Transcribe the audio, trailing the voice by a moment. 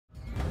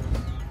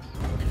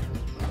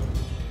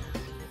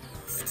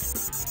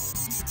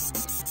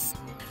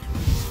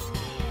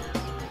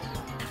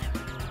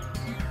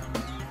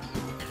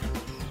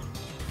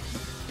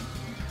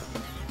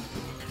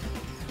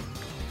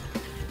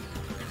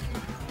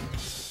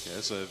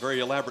It's a very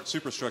elaborate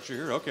superstructure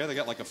here. Okay, they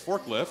got like a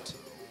forklift.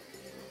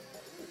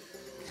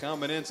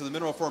 Coming into the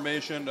mineral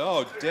formation.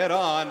 Oh, dead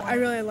on. I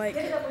really like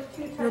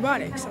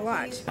robotics a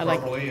lot. I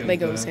like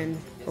Legos and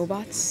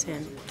robots,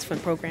 and it's fun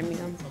programming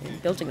them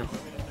and building them.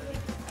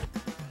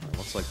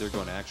 Looks like they're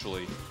going to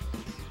actually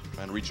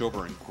try and reach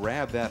over and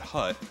grab that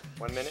hut.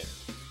 1 minute.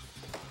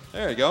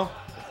 There you go.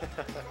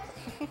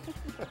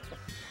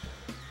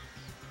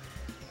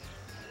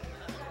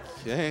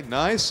 Okay,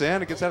 nice,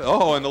 and it gets out.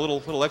 Oh, and a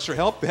little extra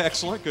help.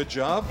 Excellent, good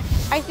job.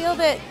 I feel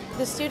that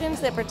the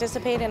students that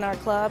participate in our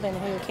club and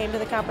who came to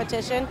the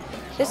competition,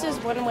 this is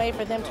one way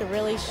for them to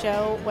really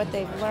show what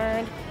they've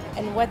learned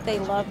and what they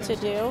love to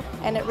do,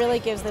 and it really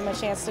gives them a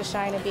chance to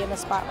shine and be in the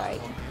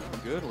spotlight.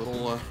 Good, a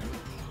little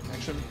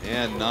action,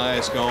 and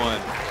nice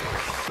going.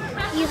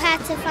 You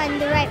have to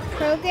find the right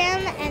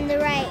program and the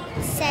right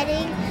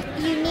setting.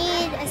 You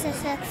need a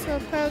successful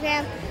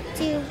program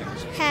to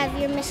have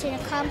your mission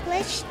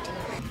accomplished.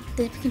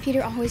 The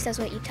computer always does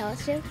what you tell it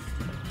to do,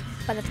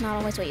 but it's not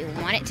always what you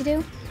want it to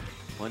do.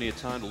 Plenty of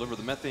time to deliver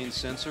the methane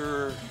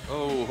sensor.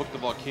 Oh, hook the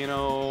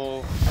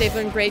volcano. They've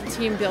learned great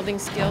team building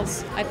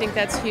skills. I think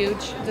that's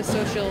huge, the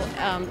social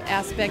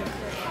aspect.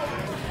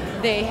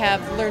 They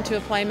have learned to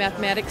apply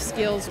mathematics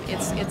skills.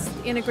 It's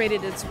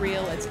integrated, it's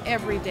real, it's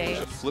every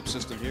day. Flip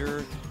system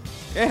here.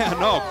 Yeah,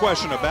 no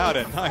question about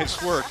it.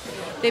 Nice work.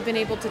 They've been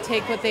able to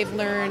take what they've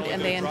learned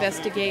and they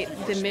investigate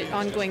the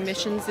ongoing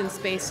missions in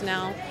space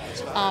now,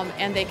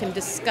 and they can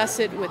discuss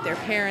it with their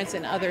parents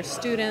and other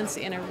students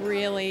in a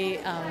really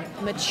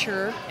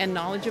mature and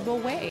knowledgeable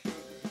way.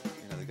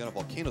 Yeah, they got a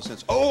volcano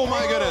sense. Oh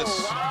my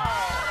goodness!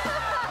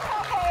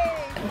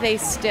 They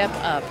step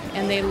up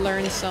and they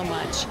learn so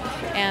much,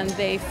 and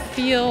they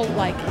feel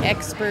like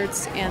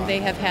experts, and they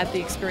have had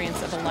the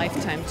experience of a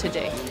lifetime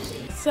today.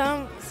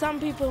 Some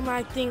people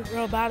might think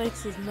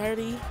robotics is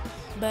nerdy,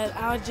 but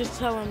I'll just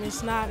tell them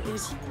it's not.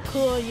 It's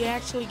cool. You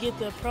actually get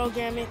to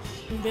program it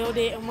and build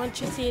it, and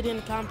once you see it in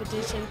the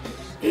competition,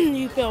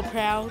 you feel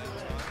proud.